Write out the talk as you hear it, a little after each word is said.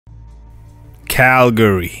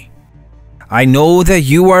Calgary. I know that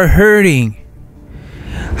you are hurting.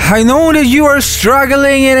 I know that you are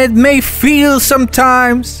struggling, and it may feel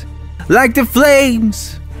sometimes like the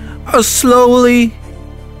flames are slowly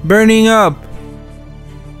burning up.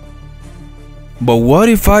 But what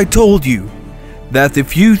if I told you that the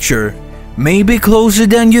future may be closer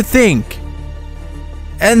than you think,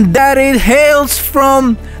 and that it hails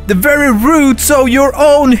from the very roots of your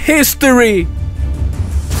own history?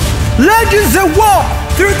 Legends have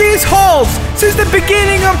walked through these halls since the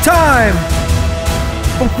beginning of time,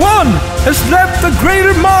 but one has left a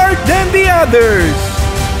greater mark than the others.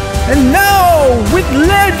 And now, with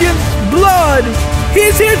Legend's blood,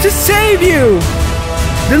 he's here to save you.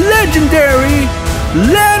 The legendary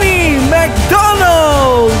Lanny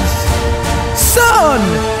mcdonald's son,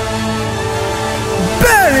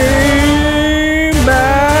 Benny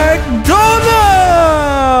mcdonald.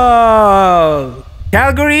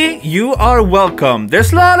 Calgary, you are welcome.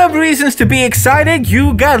 There's a lot of reasons to be excited.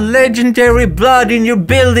 You got legendary blood in your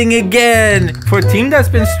building again. For a team that's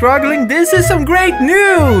been struggling, this is some great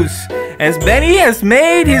news, as Benny has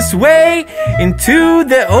made his way into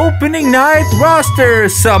the opening night roster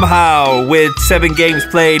somehow, with 7 games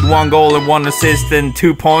played, 1 goal and 1 assist and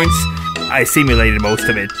 2 points. I simulated most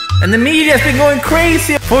of it. And the media has been going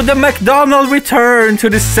crazy for the mcdonald return to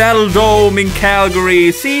the saddledome in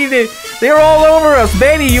Calgary. See, they're all over us.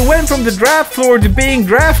 Benny, you went from the draft floor to being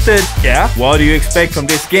drafted. Yeah? What do you expect from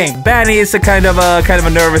this game? Benny is a kind of a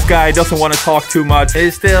nervous guy. Doesn't want to talk too much.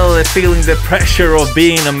 He's still feeling the pressure of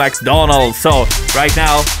being a mcdonald. So right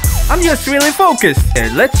now, I'm just really focused.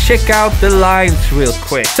 Let's check out the lines real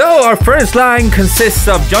quick. So our first line consists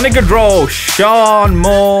of Johnny Gaudreau, Sean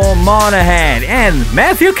Monahan, and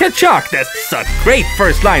Matthew Tkachuk. That's a great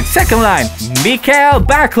first line. Second line, Mikael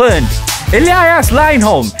Backlund, Elias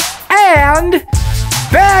Lindholm, and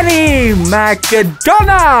Benny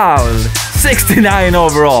mcdonald. 69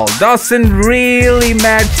 overall. Doesn't really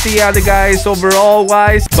match the other guys overall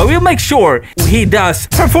wise, but we'll make sure he does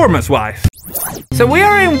performance wise. So we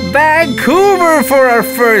are in Vancouver for our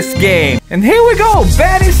first game. And here we go.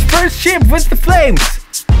 Benny's first ship with the Flames.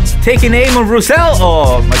 Taking aim on Roussel.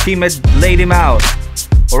 Oh, my teammate laid him out.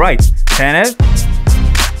 Alright, Tanev.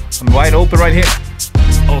 I'm wide open right here.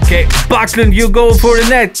 Okay, Backlund, you go for the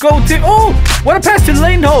net. Go to... Oh, what a pass to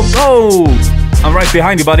Lindholm. Oh, I'm right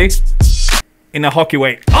behind you, buddy. In a hockey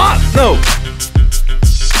way. Ah, no.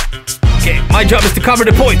 Okay, my job is to cover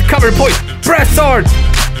the point. Cover the point. Press hard.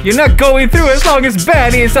 You're not going through as long as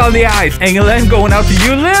Benny is on the ice. Engelland going out to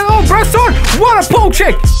you. Oh, press hard. What a poke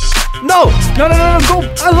check. No. Go.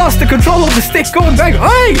 I lost the control of the stick going back.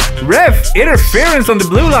 Hey, ref. Interference on the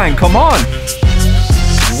blue line. Come on.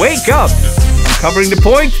 Wake up. I'm covering the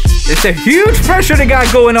point. There's a huge pressure they got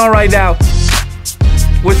going on right now.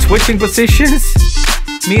 We're switching positions.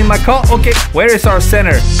 Me and my call. Okay, where is our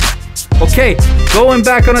center? Okay, going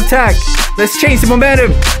back on attack. Let's change the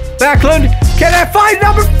momentum. Backlund, can I find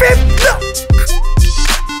number 5? No.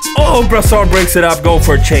 Oh, Barzal breaks it up. Go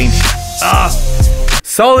for a change.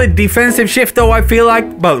 Solid defensive shift though, I feel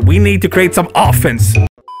like. But we need to create some offense.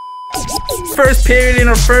 First period in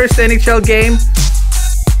our first NHL game.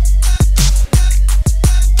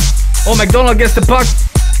 Oh, mcdonald gets the puck.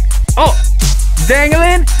 Oh,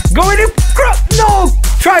 dangling. Going to... No!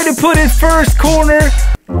 Try to put his first corner.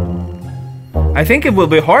 I think it will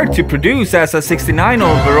be hard to produce as a 69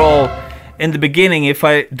 overall in the beginning if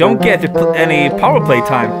I don't get any power play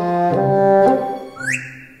time.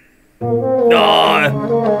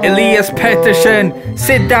 Oh, Elias Pettersson,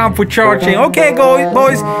 sit down for charging. Okay,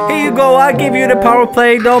 boys, here you go. I'll give you the power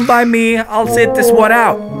play. Don't mind me. I'll sit this one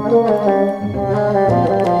out.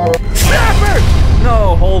 Snapper!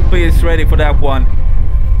 No, Holtby is ready for that one.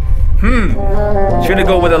 Should've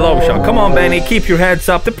go with a low shot. Come on, Benny, keep your heads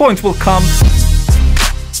up. The points will come.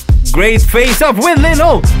 Great face up with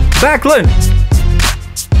Lindholm. Backlund.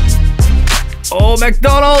 Oh,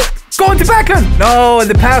 mcdonald. Going to Backlund. No, and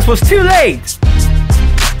the pass was too late.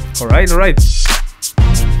 Alright.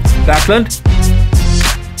 Backlund.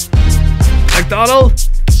 mcdonald.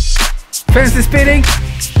 Fence is spinning.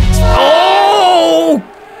 Oh!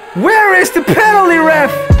 Where is the penalty,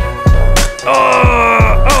 ref?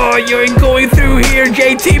 Oh, you ain't going through here,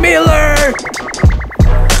 JT Miller.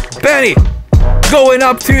 Benny, going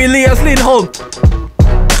up to Elias Lindholm.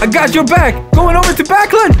 I got your back. Going over to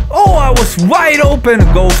Backlund. Oh, I was wide open.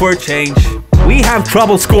 Go for a change. We have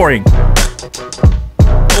trouble scoring.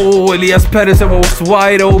 Oh, Elias Pettersson was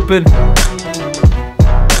wide open.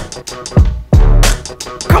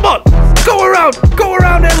 Come on. Go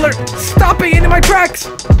around, Edler. Stopping into my tracks.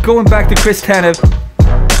 Going back to Chris Tanev.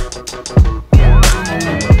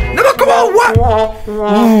 No, come on. No, what?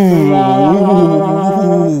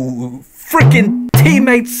 Ooh, freaking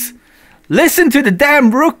teammates. Listen to the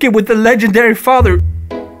damn rookie with the legendary father.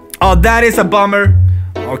 Oh, that is a bummer.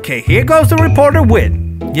 Okay, here goes the reporter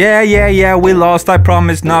win. Yeah, we lost. I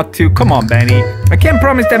promise not to. Come on, Banny. I can't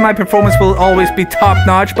promise that my performance will always be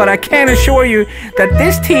top-notch, but I can assure you that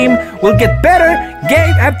this team will get better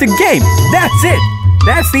game after game. That's it.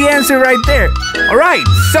 That's the answer right there. Alright,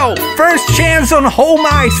 so first chance on home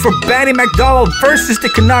ice for Banny McDonald versus the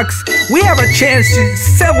Canucks. We have a chance to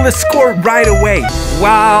settle the score right away.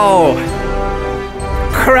 Wow.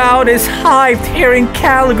 Crowd is hyped here in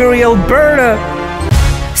Calgary, Alberta.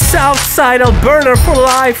 Southside Alberta for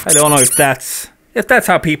life. I don't know if that's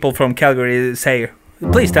how people from Calgary say.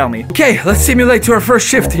 Please tell me. Okay, let's simulate to our first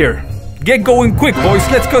shift here. Get going quick, boys.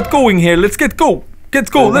 Let's get going here. Let's get go. Let's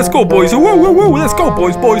go, boys. Woo. Let's go,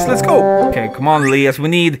 boys. Let's go. Okay, come on, Elias. We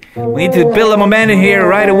need to build a momentum here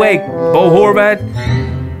right away. Bo Horvat.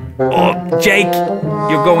 Oh, Jake.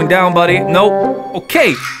 You're going down, buddy. Nope.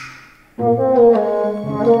 Okay.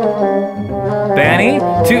 Banny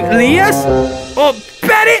to Elias. Oh,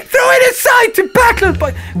 Banny. Throw it inside to Backlund.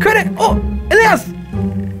 But could it? Oh, Elias.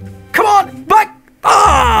 Come on. Back.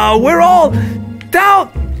 Ah, we're all down.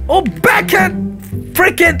 Oh, backhand.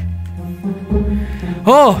 Freaking.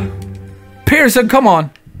 Oh, Pettersson, come on.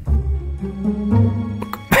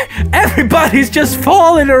 Everybody's just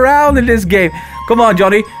falling around in this game. Come on,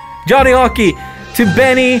 Johnny. Johnny Hockey to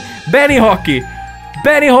Benny. Benny Hockey.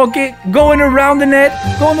 Benny Hockey going around the net.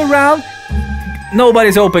 Going around.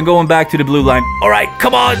 Nobody's open. Going back to the blue line. All right,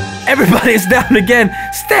 come on. Everybody's down again.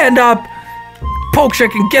 Stand up. Poke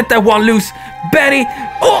check and get that one loose. Benny.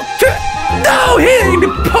 Oh, no, hitting the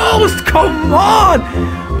post. Come on.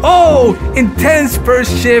 Oh, intense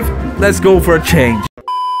first shift. Let's go for a change.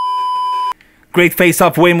 Great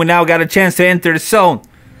face-off win. We now got a chance to enter the zone.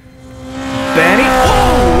 Banny.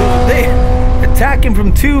 Oh, they attack him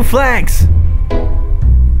from two flanks.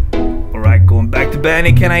 Alright, going back to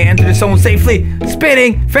Banny. Can I enter the zone safely?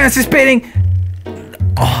 Spinning. Fancy spinning.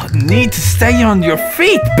 Oh, need to stay on your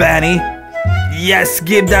feet, Banny. Yes,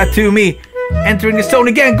 give that to me. Entering the zone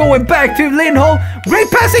again. Going back to Lindholm. Great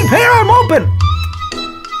passing. Here, I'm open.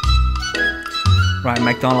 Right,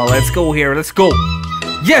 McDonald, let's go here. Let's go.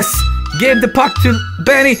 Yes! Give the puck to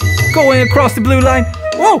Banny. Going across the blue line.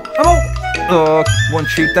 Whoa! I'm out. Won't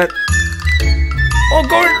shoot that. Oh,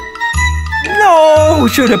 going. No!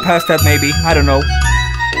 Should have passed that maybe. I don't know.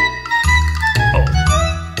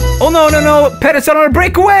 Oh, no. Pettersson on a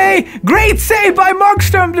breakaway. Great save by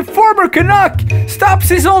Markstrom, the former Canuck. Stops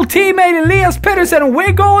his old teammate Elias Pettersson. And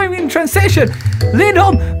we're going in transition.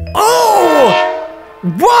 Lindholm. Oh!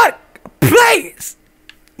 What? Plays!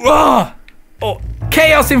 Oh,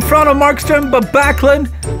 chaos in front of Markstrom, but Backlund,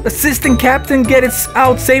 assistant captain, get it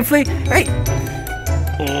out safely. Hey!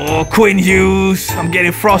 Oh, Quinn Hughes. I'm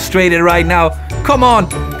getting frustrated right now. Come on.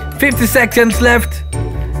 50 seconds left.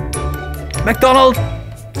 McDonald.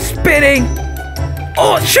 Spinning.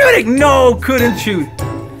 Oh, shooting! No, couldn't shoot.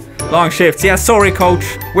 Long shifts. Yeah, sorry,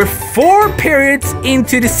 coach. We're 4 periods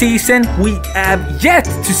into the season. We have yet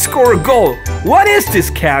to score a goal. What is this,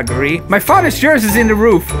 Calgary? My father's jersey is in the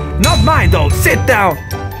roof. Not mine, though. Sit down.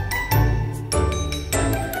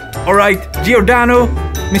 All right, Giordano,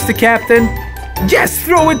 Mr. Captain. Yes,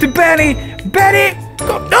 throw it to Banny. Banny.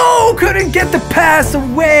 Go. No, couldn't get the pass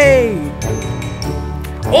away.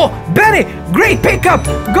 Oh, Banny. Great pickup.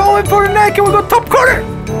 Going for the neck, and we go top corner.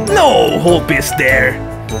 No, hope is there.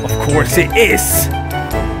 Of course it is.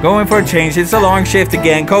 Going for a change. It's a long shift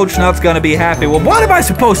again. Coach Nutt's gonna be happy. Well, what am I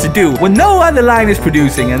supposed to do when no other line is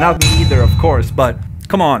producing? And not me either, of course. But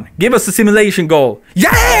come on, give us a simulation goal.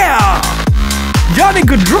 Yeah! Johnny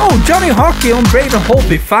Gaudreau, Johnny Hockey on Braden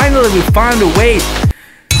Holtby. Finally, we found a way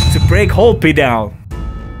to break Holtby down.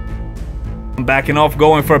 I'm backing off,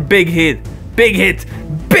 going for a big hit. Big hit.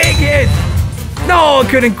 Big hit! No,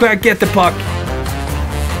 couldn't quite get the puck.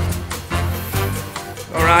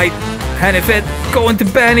 Alright, Hanniford going to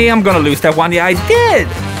Banny. I'm gonna lose that one. Yeah, I did.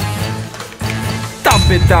 Dump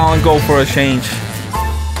it down, go for a change.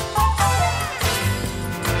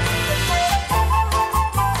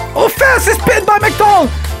 Oh, fast spin by McDonald.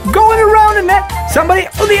 Going around the net. Somebody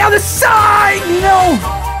on the other side. No.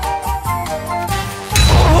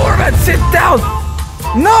 Oh, Horvat, sit down.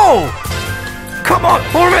 No. Come on,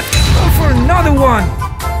 Horvat. Go for another one.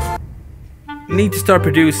 Need to start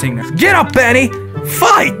producing. Get up, Banny.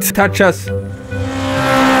 Fight. Touch us.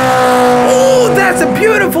 Oh, that's a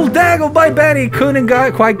beautiful dangle by Banny. Couldn't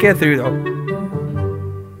quite get through, though.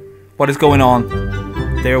 What is going on?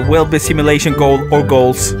 There will be simulation goal or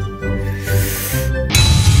goals.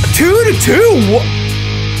 2-2.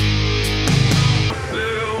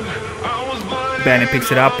 Banny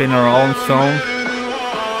picks it up in our own zone.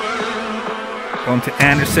 Going to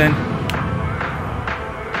Anderson.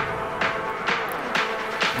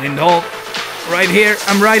 Lindholm. Right here.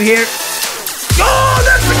 I'm right here. Oh,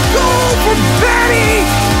 that's a goal for Banny!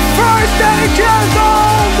 First NHL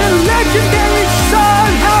goal! The legendary son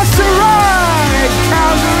has arrived,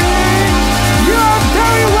 Calgary! You're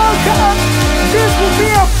very welcome! This will be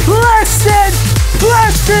a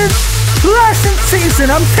pleasant season!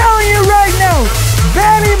 I'm telling you right now!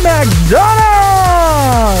 Banny McDonald!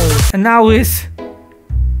 And now he's...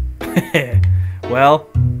 well,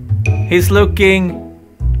 he's looking...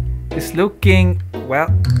 well...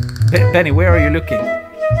 Banny, where are you looking?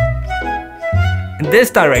 In this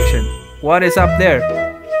direction. What is up there?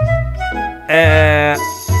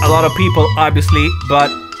 A lot of people, obviously, but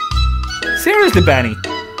seriously, Banny.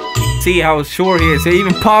 See how sure he is. He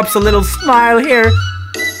even pops a little smile here,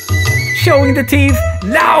 showing the teeth.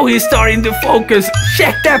 Now he's starting to focus.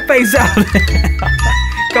 Check that face out.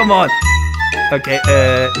 Come on. Okay,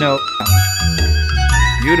 no.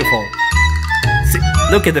 Beautiful. See,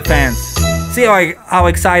 look at the fans. See how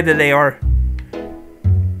excited they are.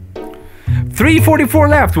 3:44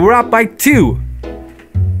 left. We're up by 2.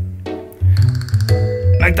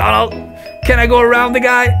 McDonald, can I go around the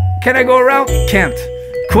guy? Can I go around? Can't.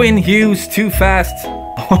 Quinn Hughes too fast.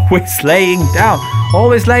 Always laying down.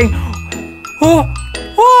 Always laying. Oh,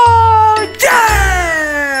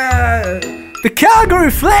 yeah! The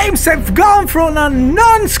Calgary Flames have gone from a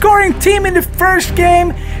non-scoring team in the first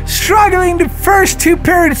game, struggling the first 2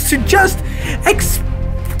 periods, to just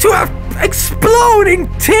to an exploding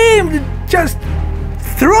team, just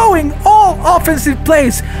throwing all offensive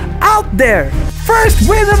plays out there. First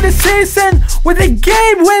win of the season with a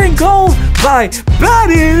game-winning goal by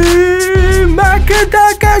Banny McDonald.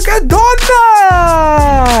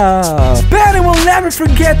 Banny will never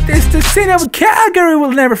forget this. The city of Calgary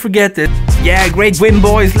will never forget this. Yeah, great win,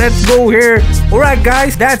 boys. Let's go here. Alright,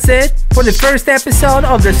 guys, that's it for the first episode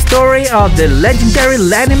of the story of the legendary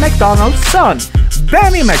Lanny McDonald's son,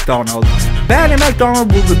 Banny McDonald. Banny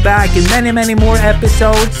McDonald will be back in many more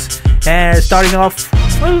episodes, starting off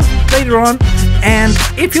later on. And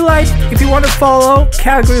if you want to follow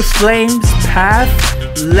Calgary Flames path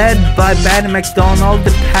led by Banny McDonald,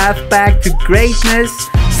 the path back to greatness,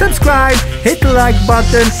 subscribe, hit the like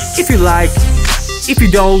button if you like. If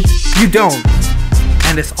you don't, you don't.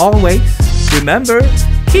 And as always, remember,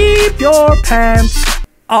 keep your pants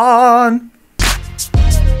on.